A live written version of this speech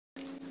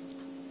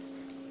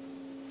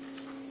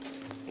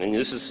And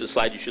this is a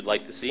slide you should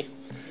like to see.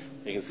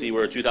 You can see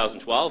where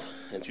 2012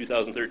 and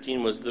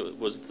 2013 where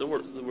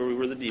we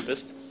were the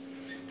deepest.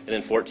 And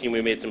in 14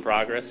 we made some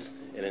progress.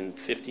 And in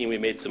 15 we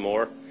made some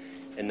more.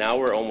 And now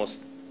we're almost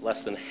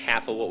less than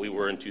half of what we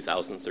were in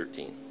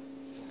 2013.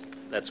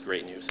 That's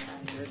great news.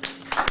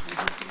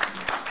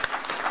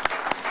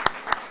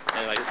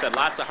 And like I said,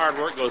 lots of hard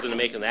work goes into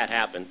making that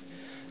happen.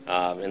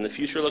 And the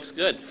future looks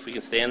good. If we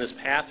can stay on this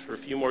path for a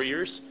few more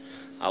years,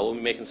 we'll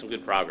be making some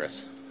good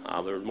progress.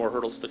 There are more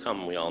hurdles to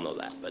come, we all know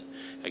that. But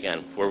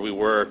again, where we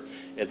were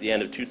at the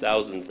end of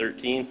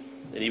 2013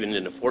 and even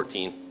into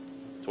 14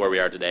 to where we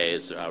are today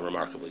is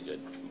remarkably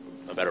good.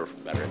 Better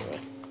anyway.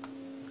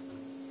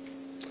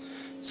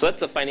 So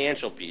that's the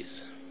financial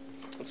piece.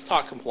 Let's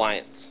talk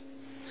compliance.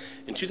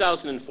 In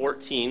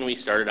 2014, we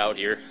started out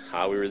here.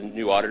 We were the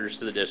new auditors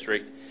to the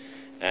district,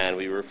 and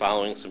we were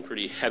following some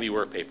pretty heavy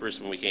work papers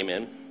when we came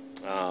in.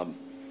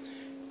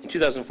 In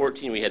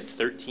 2014, we had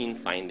 13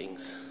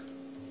 findings.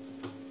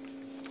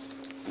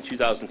 In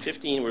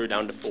 2015, we were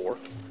down to 4.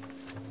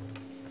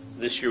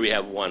 This year, we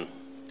have 1,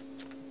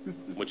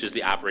 which is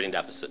the operating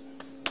deficit.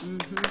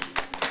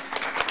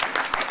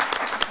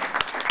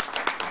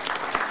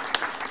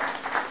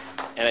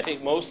 And I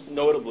think most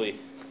notably,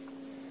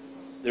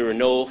 there were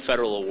no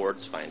federal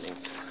awards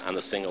findings on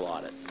the single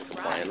audit, the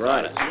compliance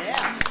audit.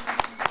 Yeah.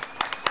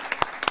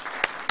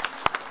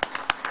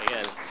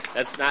 Again,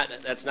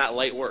 that's not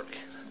light work.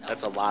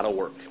 That's a lot of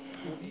work.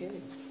 Okay.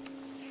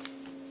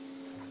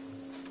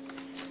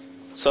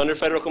 So under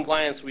federal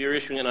compliance, we are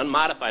issuing an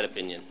unmodified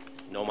opinion.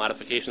 No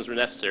modifications were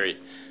necessary.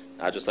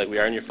 Just like we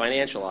are in your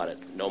financial audit.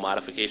 No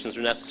modifications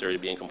are necessary to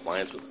be in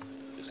compliance with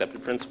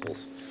accepted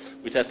principles.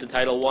 We tested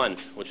Title I,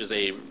 which is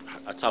a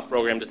tough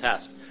program to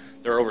test.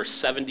 There are over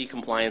 70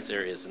 compliance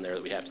areas in there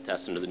that we have to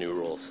test under the new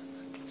rules.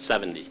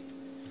 70.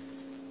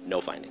 No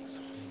findings.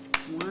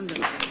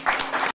 Wonderful.